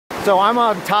So I'm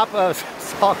on top of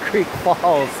Salt Creek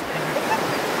Falls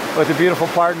with a beautiful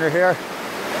partner here.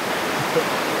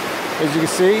 As you can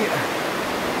see,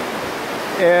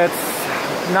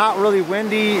 it's not really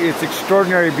windy. It's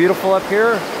extraordinarily beautiful up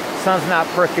here. Sun's not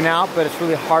perking out, but it's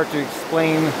really hard to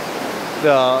explain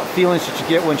the feelings that you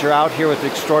get when you're out here with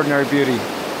extraordinary beauty.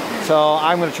 So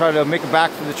I'm going to try to make it back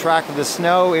to the track of the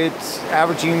snow. It's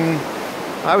averaging,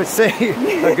 I would say,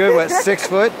 a good, what, 6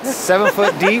 foot, 7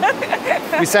 foot deep.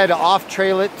 We decided to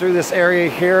off-trail it through this area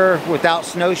here without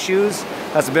snowshoes.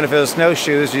 That's the benefit of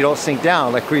snowshoes. You don't sink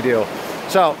down like we do.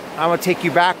 So I'm going to take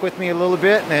you back with me a little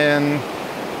bit, and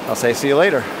I'll say see you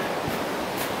later.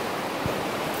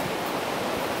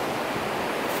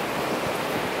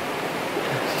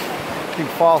 You can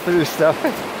fall through stuff.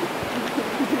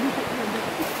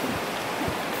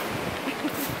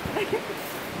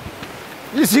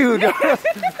 You see who goes.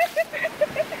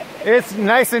 It's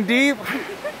nice and deep.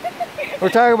 We're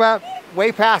talking about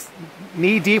way past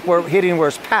knee deep. We're hitting where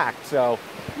it's packed. So,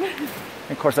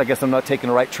 of course, I guess I'm not taking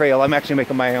the right trail. I'm actually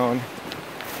making my own.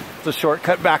 It's a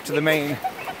shortcut back to the main.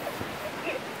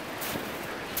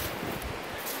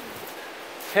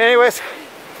 Anyways,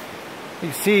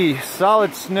 you see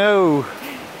solid snow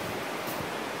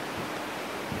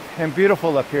and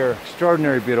beautiful up here.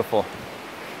 Extraordinary beautiful.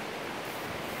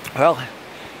 Well,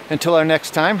 until our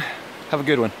next time, have a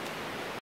good one.